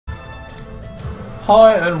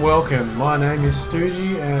Hi and welcome, my name is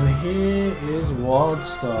Stoogie and here is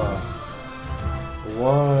Wildstar.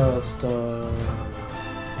 Wildstar.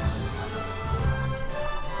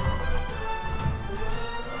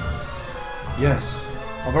 Yes,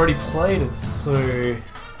 I've already played it, so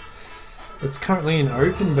it's currently in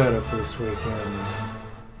open beta for this weekend.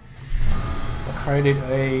 I created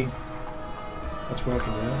a... That's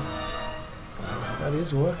working now. That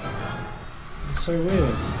is working. It's so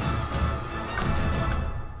weird.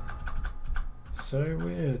 So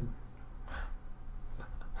weird.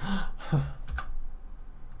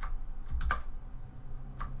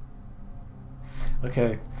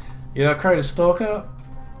 Okay, yeah, I created a Stalker.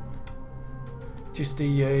 Just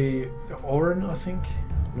a Orin, I think.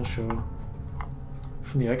 I'm not sure.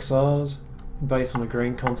 From the Exiles, based on a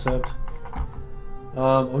green concept.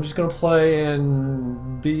 I'm just gonna play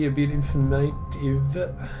and be a bit informative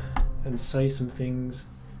and say some things.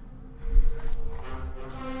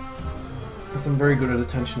 Because I'm very good at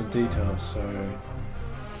attention to detail, so...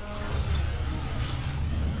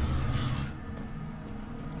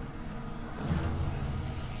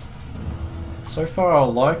 So far I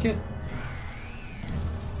like it.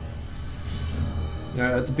 You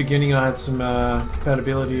know, at the beginning I had some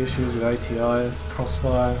compatibility issues with ATI,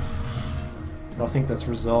 Crossfire. But I think that's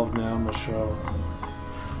resolved now, I'm not sure.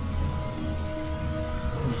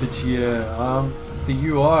 But yeah, the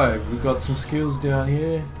UI, we've got some skills down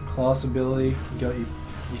here. Class ability, you got your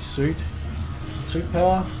suit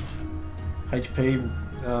power, HP, you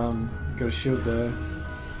got a shield there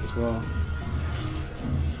as well.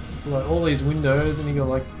 Like all these windows, and you got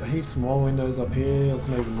like heaps more windows up here, that's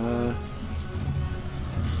not even there.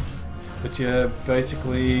 But yeah,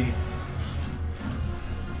 basically, you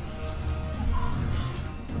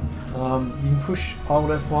can push Alt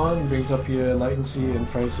F1, brings up your latency and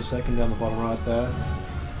frames per second down the bottom right there.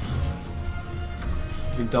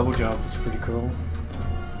 You can double jump, it's pretty cool.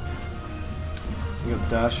 You got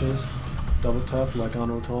dashes, double tap like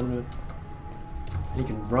Unreal Tournament. You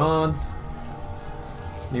can run.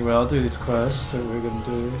 Anyway, I'll do this quest, so what we're gonna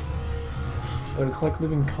do. We're gonna collect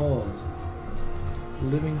living cores.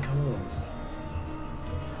 Living cores.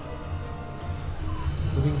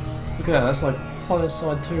 Look at that, that's like Planet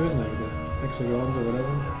Side 2, isn't it? With the hexagons or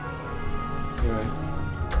whatever. Anyway.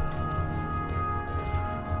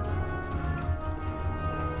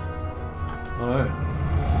 I know.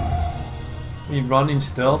 When you run in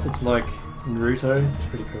stealth, it's like Naruto. It's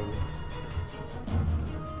pretty cool.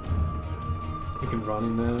 You can run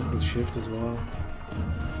in there with shift as well.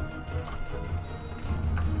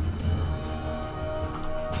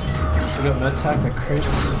 So you got an attack that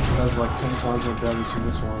crits, does like 10 times more damage in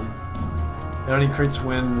this one. It only crits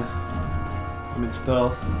when I'm in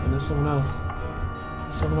stealth. And there's someone else.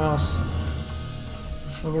 There's someone else.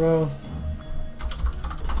 Someone else.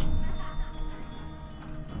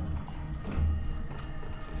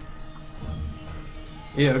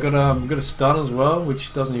 Yeah, I've got a stun as well,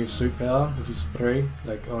 which doesn't use suit power, which is 3,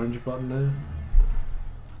 like orange button there.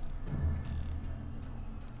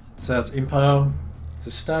 So that's Impale. It's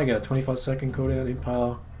a stagger, 25-second cooldown.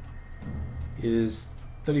 Impale is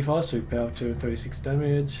 35 suit power, 236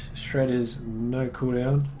 damage. Shred is no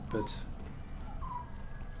cooldown, but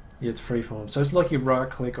yeah, it's freeform. So it's like your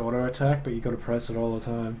right-click auto attack, but you got to press it all the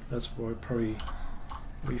time. That's probably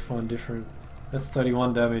what you find different. That's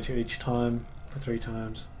 31 damage each time. For 3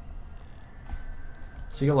 times.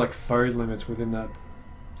 So you got like foe limits within that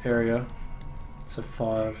area. So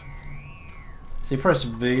 5. So you press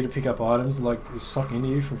V to pick up items like it's sucking into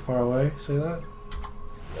you from far away. See that?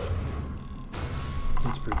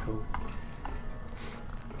 That's pretty cool.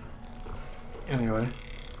 Anyway.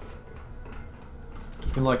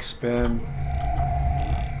 You can like spam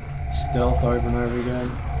stealth over and over again.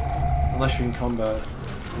 Unless you're in combat.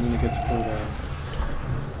 And then it gets a cooldown.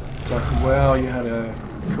 Like, wow, you had a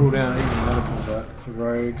cooldown even out of combat for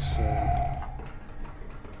rogues, so...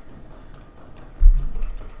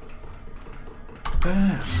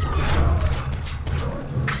 Bam!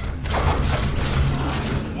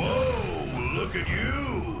 Whoa, look at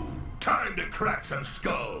you! Time to crack some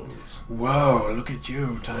skulls! Whoa, look at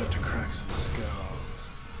you, time to crack some skulls.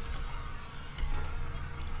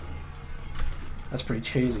 That's pretty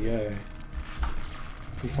cheesy, eh?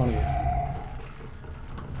 Pretty funny.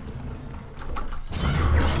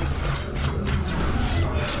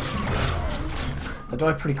 I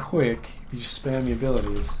die pretty quick if you just spam the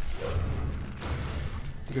abilities. So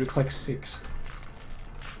you gotta collect 6.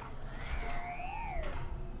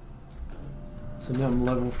 So now I'm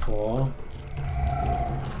level 4.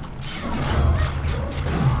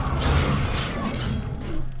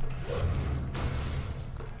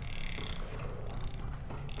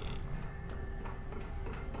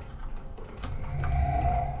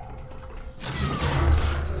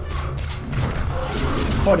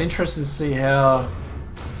 quite interested to see how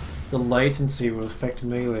the latency will affect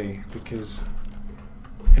melee, because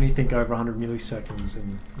anything over 100 milliseconds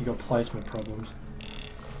and you got placement problems.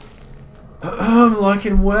 Like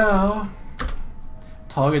in WoW,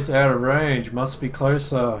 targets out of range must be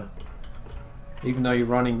closer, even though you're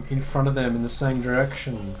running in front of them in the same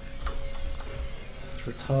direction. It's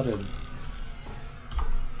retarded.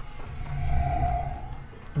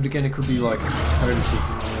 But again, it could be like coded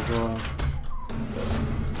differently as well.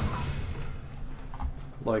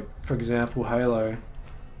 Like, for example, Halo,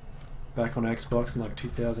 back on Xbox in like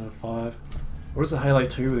 2005. What is the Halo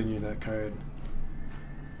 2 with the new netcode?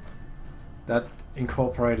 That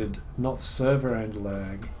incorporated not server end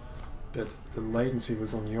lag, but the latency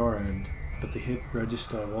was on your end, but the hit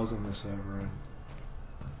register was on the server end.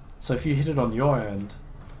 So if you hit it on your end,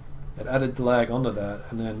 it added the lag onto that,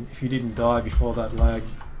 and then if you didn't die before that lag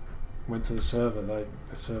went to the server,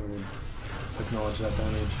 the server would acknowledge that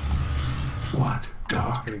damage. What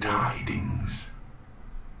dark tidings?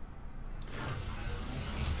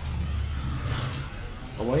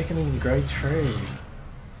 Awakening the Great Tree.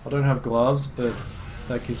 I don't have gloves, but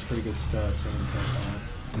that gives pretty good stats, so I'm gonna take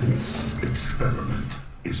that. This experiment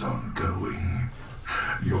is ongoing.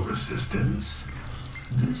 Your assistance?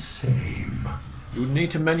 The same. You would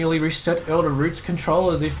need to manually reset Elder Root's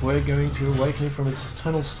controllers if we're going to awaken it from its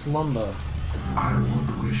eternal slumber. I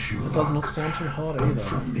would wish you It does not sound too hard either.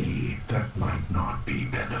 For me, that might not be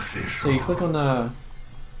beneficial. So you click on the,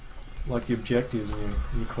 like, the objectives in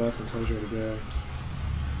your quest and tells you where to go.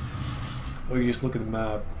 Or you just look at the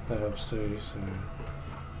map, that helps too, so...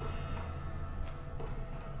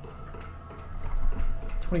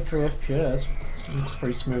 23 FPS, looks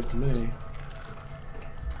pretty smooth to me.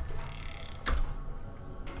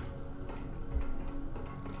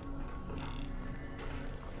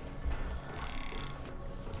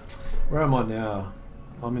 Where am I now?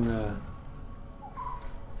 I'm in the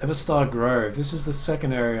Everstar Grove. This is the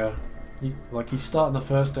second area. You start in the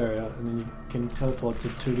first area and then you can teleport to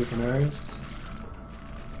two different areas.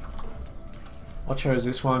 I chose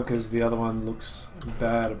this one because the other one looks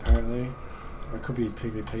bad apparently. Or it could be a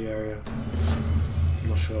PvP area. I'm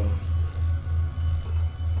not sure.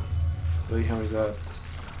 Lee, how is that?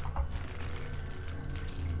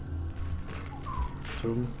 Two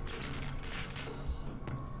of them.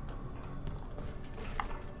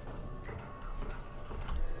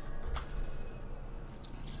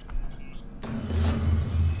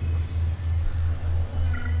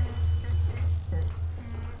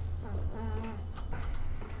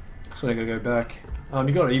 So I gotta go back.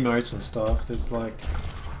 You got emotes and stuff. There's like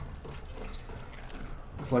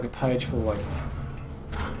a page for like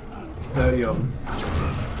 30 of them.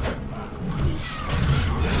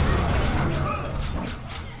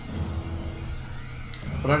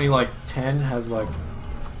 But only like 10 has like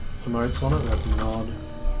emotes on it, like nod.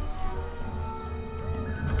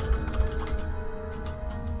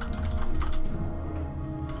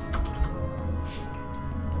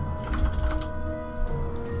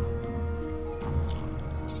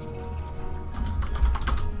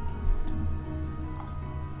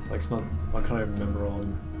 It's not, I can't even remember all of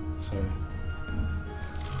them, so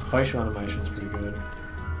facial animation's pretty good.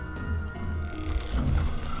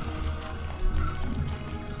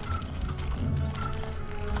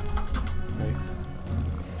 Hey.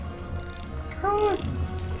 What the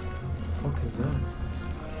fuck is that?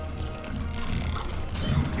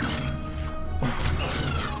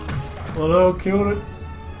 Oh no, killed it!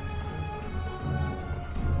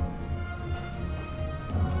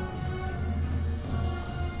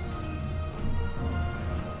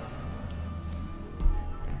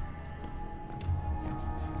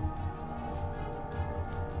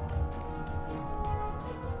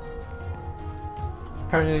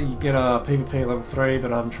 Apparently you get a PvP level 3,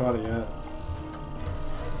 but I haven't tried it yet.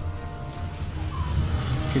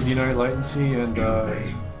 Because you know latency and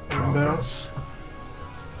it's inbound.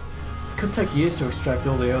 It could take years to extract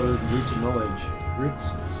all the other roots of knowledge.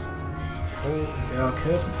 All our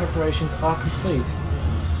careful preparations are complete.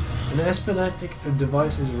 An Espernatic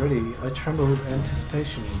device is ready. I tremble with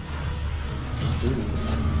anticipation. Let's do this.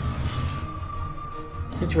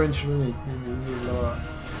 Hit your instrument is lower.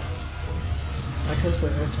 Access the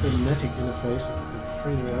Espernatic interface and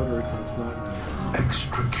free the Elder Root from its nightmares.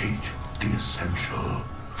 Extricate the essential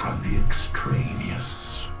from the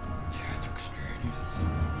extraneous. Yeah, it's extraneous.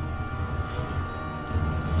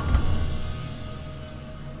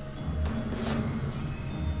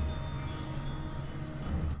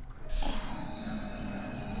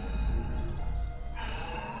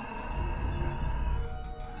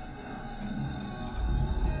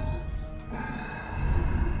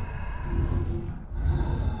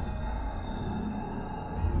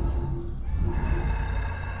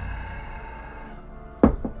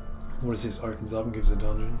 What is this? Opens up and gives a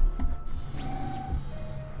dungeon.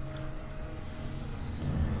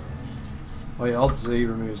 Oh yeah, Alt Z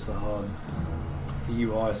removes the HUD. The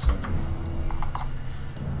UI, sorry.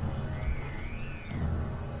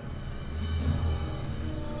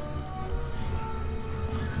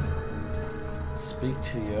 Speak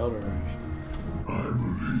to the Elder. I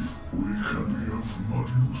believe we can be of more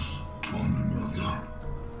use to one another.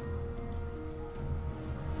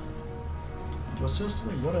 Your sister,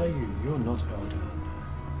 what are you? You're not Elder.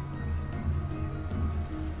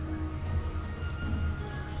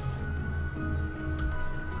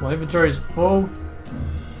 My inventory is full.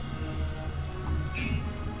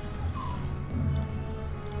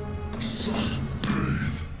 Such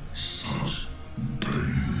pain. Such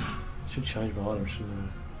pain. Should change my item,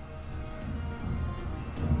 shouldn't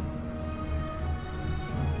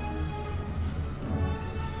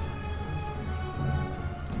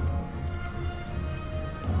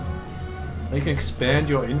I? You can expand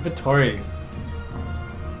your inventory.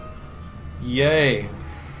 Yay!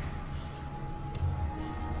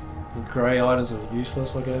 Grey items are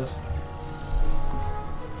useless, I guess.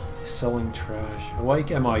 Selling trash.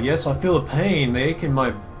 Awake am I? Yes, I feel the pain. The ache in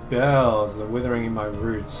my bowels, the withering in my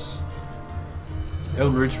roots.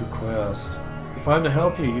 Elden Roots request. If I am to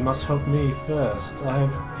help you, you must help me first. I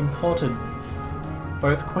have imported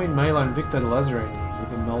both Queen Mela and Victor Lazarin with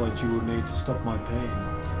the knowledge you will need to stop my pain.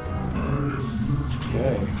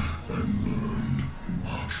 Okay.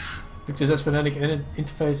 Victor's Espinatic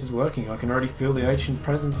interface is working. I can already feel the ancient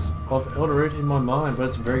presence of Elderroot in my mind, but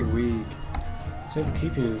it's very weak. Save the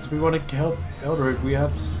keepers. If we want to help Elderroot, we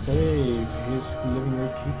have to save his living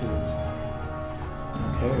root keepers.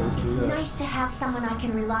 Okay, let's do that. It's nice to have someone I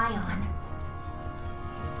can rely on.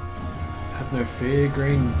 Have no fear,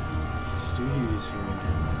 Green Studios here.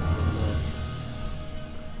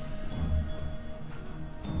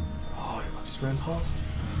 Oh, I just ran past.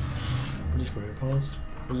 I just ran past.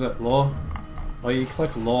 What is that, lore? Oh, you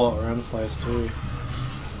collect lore around the place too.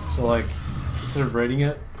 So like, instead of reading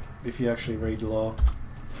it, if you actually read lore,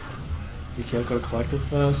 you can't go collect it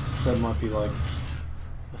first. So that might be like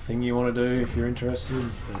a thing you want to do if you're interested.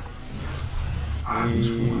 But I was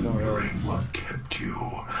wondering what kept you.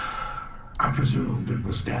 I presumed it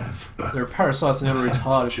was death, but there are parasites in Elderroot's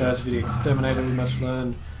heart. If that's to be exterminated, we must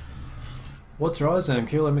learn what drives them.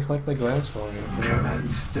 Kill them and collect their glands for you. Okay?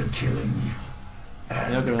 commence the killing. They're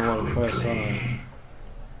not getting a lot of quests, are they?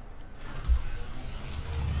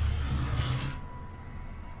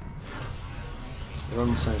 They're on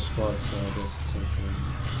the same spot, so I guess it's okay.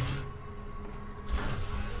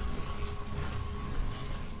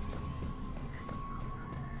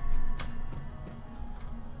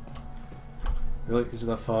 Really? Is it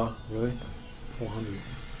that far? Really? 400.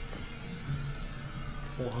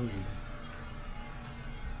 400.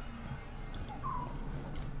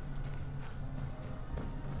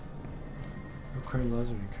 Crane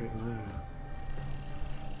Laser, Crane Laser.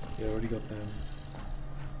 Yeah, I already got them.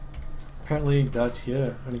 Apparently that's,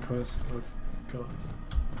 yeah, only quest I've got.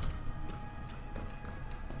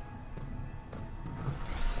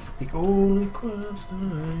 The only quest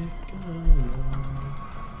I got.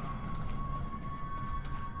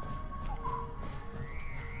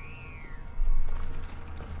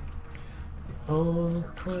 The only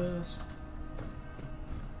quest.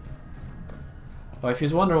 Oh, if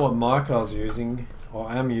you're wondering what mark I was using, or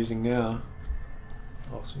am using now,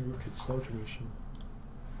 I'll see look at Soldier Mission.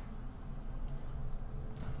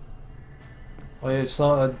 Oh yeah,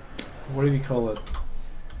 so, what do you call it?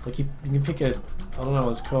 Like you can pick a, I don't know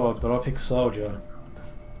what it's called, but I pick Soldier.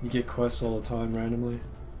 You get quests all the time randomly.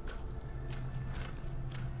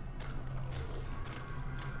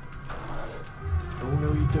 Oh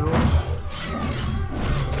no you don't.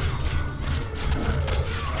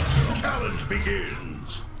 Challenge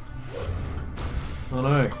begins. Oh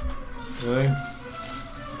no. Really?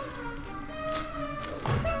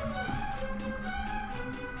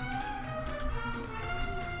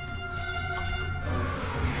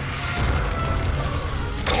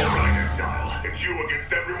 Alright, Exile. It's you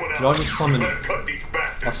against everyone else. Did I just summon? Better cut these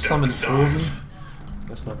bastards I summoned down to two of size. them?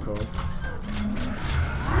 That's not cool.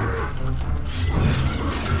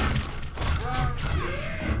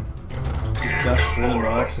 Dash through them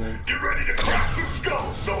by accident. Get ready to crack some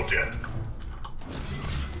skulls, soldier.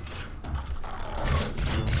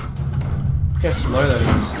 Look how slow that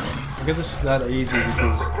is. I guess it's that easy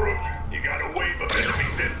because Recruit, you got a wave of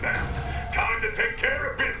enemies inbound. Time to take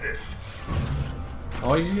care of business.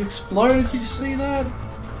 oh, you exploded! Did you see that?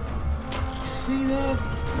 You see that?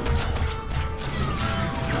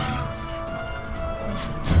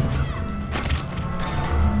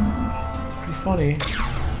 It's pretty funny.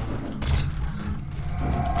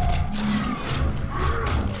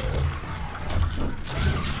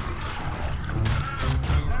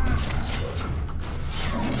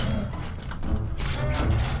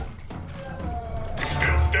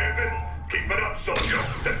 soldier.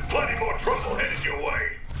 There's plenty more trouble headed your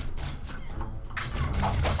way.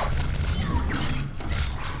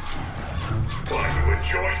 Are you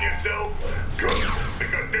enjoying yourself? Good,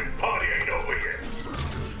 because this party ain't over yet.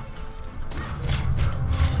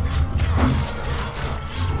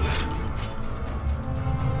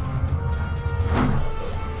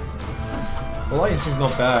 The latency's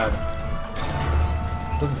not bad.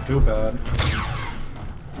 It doesn't feel bad.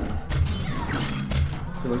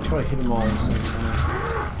 So like try to hit them all at the same time.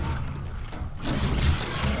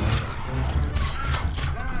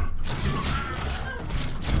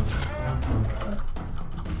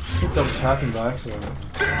 Keep double tapping by accident.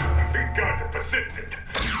 These guys are persistent.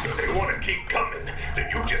 If they want to keep coming, then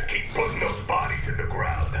you just keep putting those bodies in the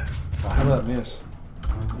ground. Oh, how did that miss?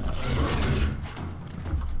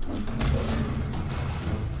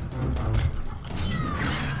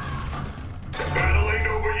 The battle ain't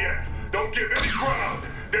over yet. Don't give any ground.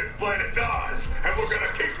 This planet's ours, and we're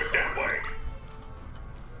gonna keep it that way.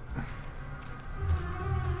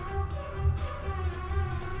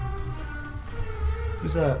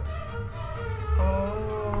 Who's that?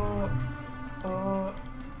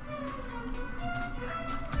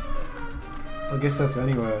 I guess that's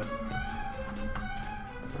anywhere.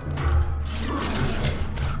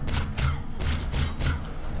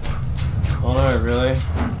 Oh no, really?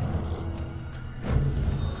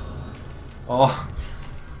 Oh,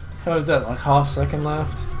 how is that? Like half second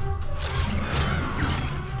left?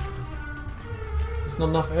 There's not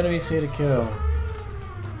enough enemies here to kill.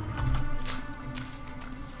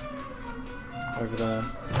 Over there.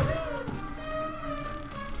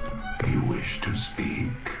 You wish to speak?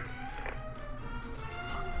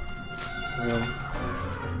 Really?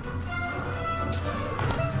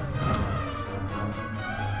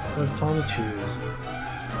 Don't have time to choose.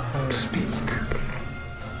 Speak.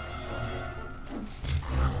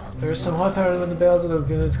 There is some high power when the bells of the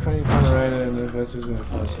villains crane generated and the verses in the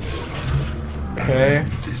flesh. Okay.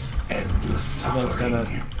 This endless Someone's gonna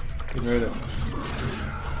suffering. get rid of it.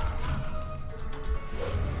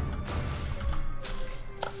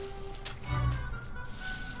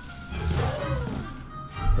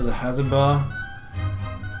 There's a hazard bar.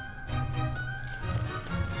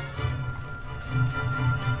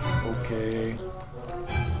 Okay. I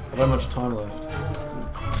don't have much time left.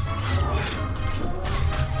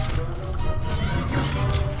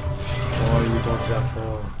 What are you dodge that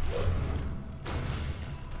for?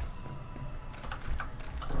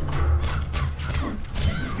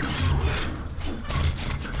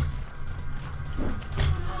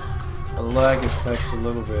 The lag affects a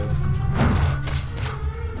little bit.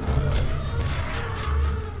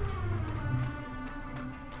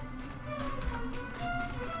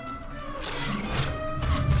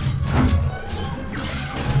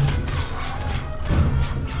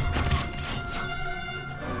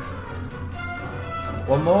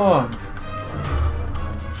 One more.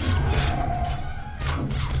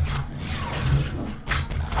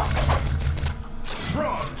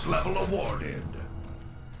 Bronze level awarded.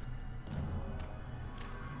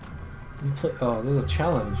 You play, oh, there's a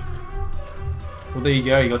challenge. Well, there you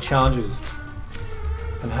go. You got challenges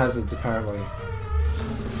and hazards apparently.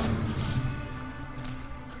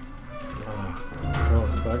 Oh, God,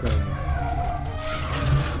 it's back on.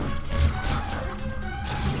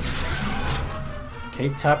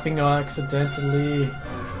 Keep tapping accidentally.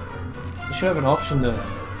 You should have an option to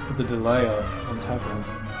put the delay up on tapping.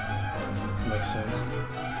 Makes sense.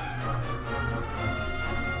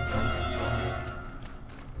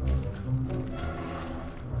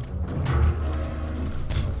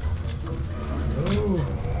 Ooh.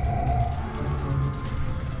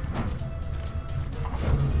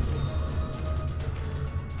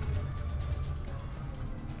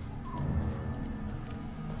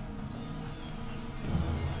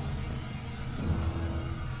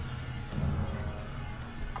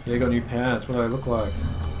 Yeah, I got new pants. What do I look like?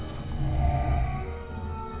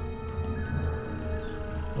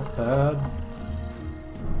 Not bad.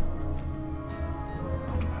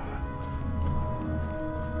 Not bad.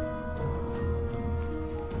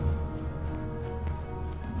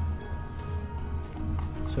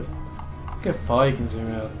 So, look how far you can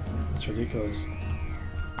zoom out. It's ridiculous.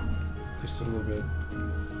 Just a little bit.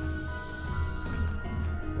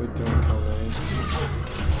 We're doing colonies.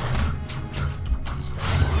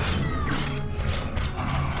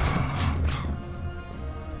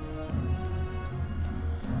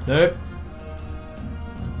 Nope.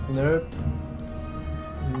 Nope.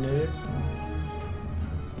 Nope.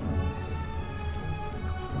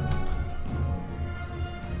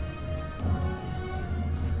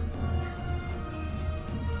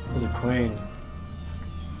 There's a queen.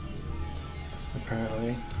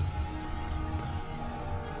 apparently.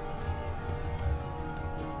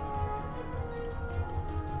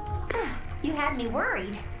 You had me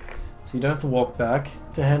worried. So you don't have to walk back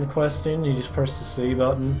to hand the quest in, you just press the C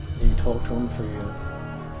button and you talk to him for you.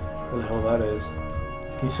 What the hell that is.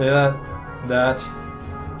 Can you say that? That.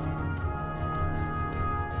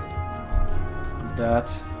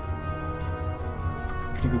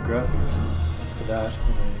 Pretty good graphics for that.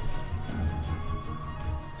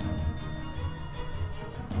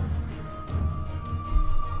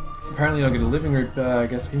 Apparently I get a living root bag,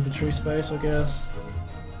 that's inventory space I guess.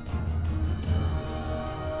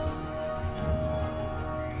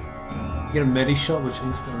 You get a medi shot which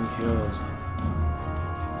instantly heals.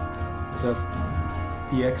 Is that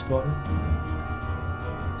the X button?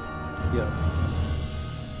 Yeah.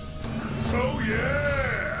 So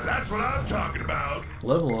yeah, that's what I'm talking about.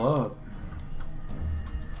 Level up.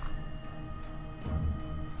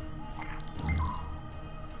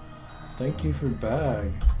 Thank you for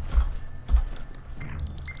bag.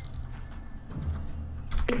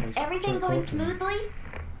 Is everything going smoothly?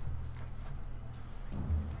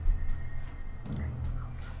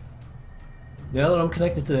 Now that I'm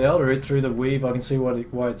connected to the Elder through the weave, I can see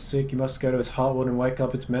why it's sick. You must go to its heartwood and wake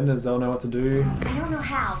up its menders. They'll know what to do. I don't know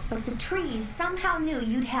how, but the trees somehow knew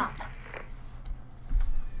you'd help.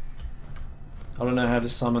 I don't know how to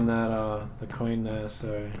summon that the queen there,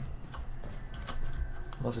 so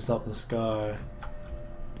unless it's up in the sky,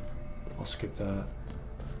 I'll skip that.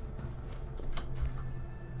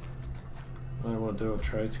 I don't want to do with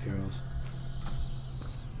trade skills.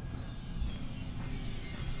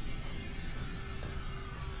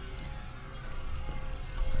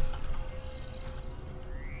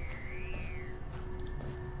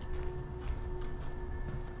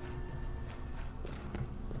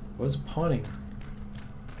 Where's it pointing?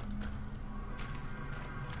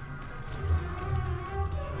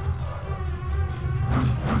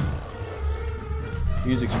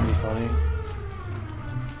 Music's pretty funny.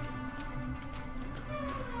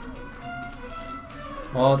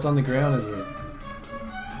 Oh, it's on the ground, is it?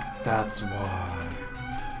 That's why.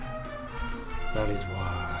 That is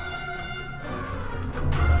why.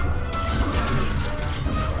 That is why.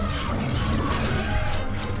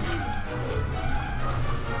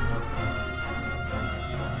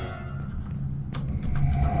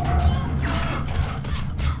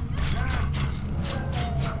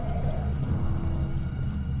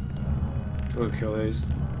 We'll kill these.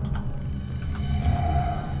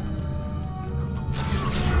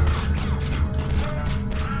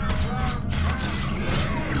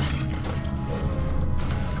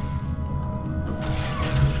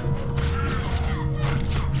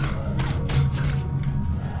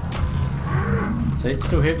 See, it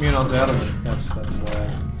still hit me when I was out of it. That's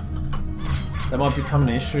that might become an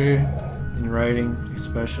issue in raiding,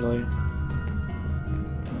 especially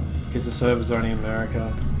because the server's only in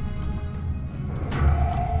America.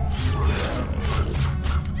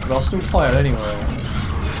 But I'll still play it anyway,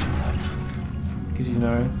 because you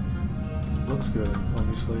know, it looks good,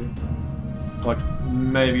 obviously. Like,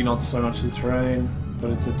 maybe not so much the terrain,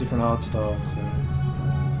 but it's a different art style, so.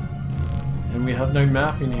 And we have no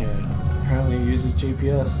map in here. Apparently it uses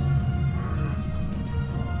GPS.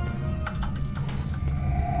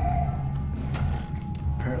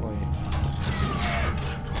 Apparently.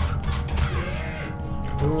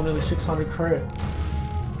 Oh, nearly 600 credit.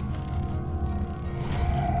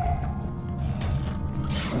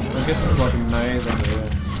 I guess it's like a maze under here.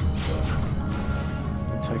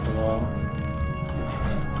 It'll take a while.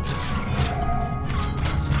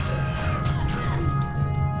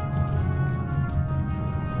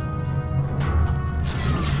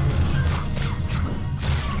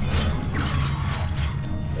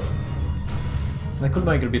 They could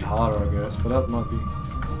make it a bit harder, I guess, but that might be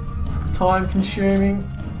time consuming.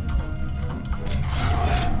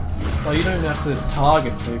 Oh, you don't have to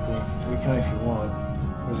target people. You can if you want.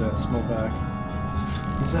 Or is that a small bag?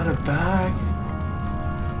 Is that a bag?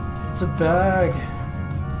 It's a bag.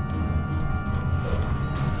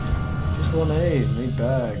 Just what I need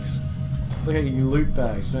bags. Look at you loot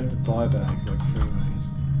bags. You don't have to buy bags like freeways.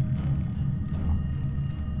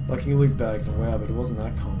 Like you can loot bags and wow, but it wasn't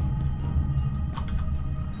that common.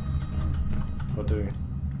 What do?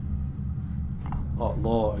 Oh,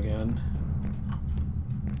 law again.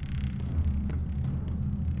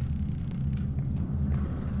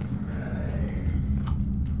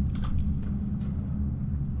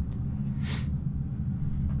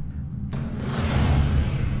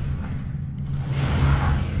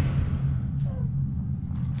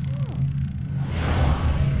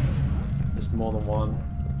 There's more than one.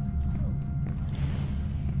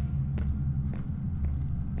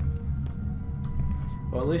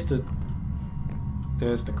 Well, at least it...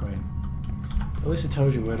 There's the queen. At least it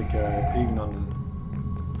tells you where to go, even under...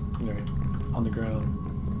 You know, underground.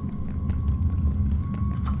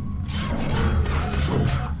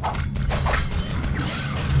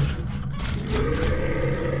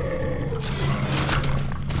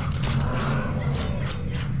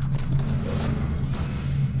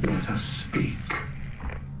 Let us speak.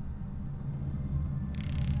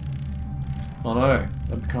 Oh no,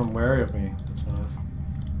 they've become wary of me. That's nice.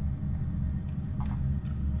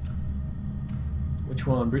 Which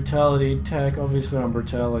one? Brutality, tech, obviously on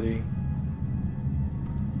brutality.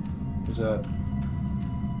 Who's that?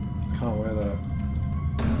 Can't wear that.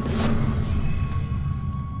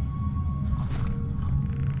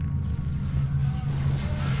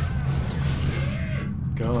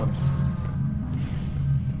 God.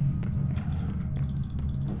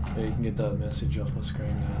 Yeah, you can get that message off my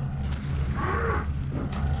screen now.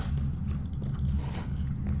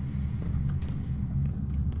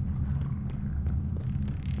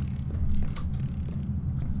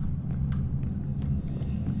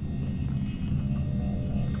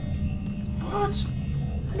 What?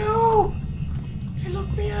 No! They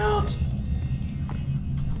locked me out!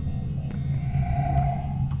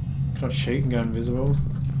 Can I cheat and go invisible?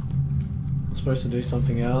 I'm supposed to do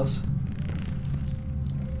something else?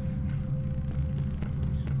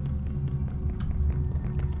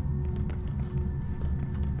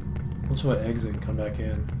 What's my exit and come back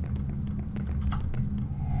in?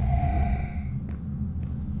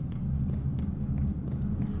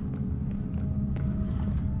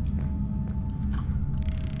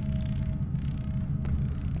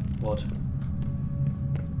 What?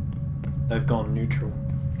 They've gone neutral.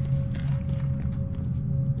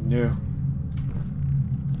 No.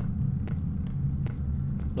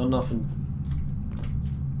 Not nothing.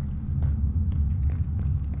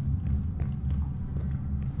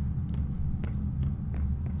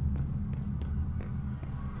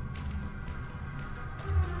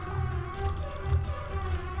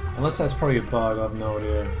 Unless that's probably a bug, I have no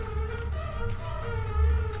idea.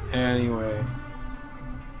 Anyway.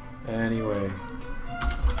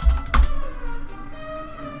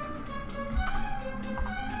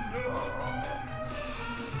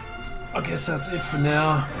 I guess that's it for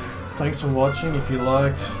now. Thanks for watching. If you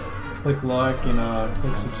liked, click like and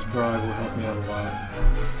click subscribe. Will help me out a lot.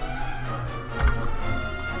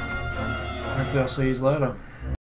 Hopefully I'll see you later.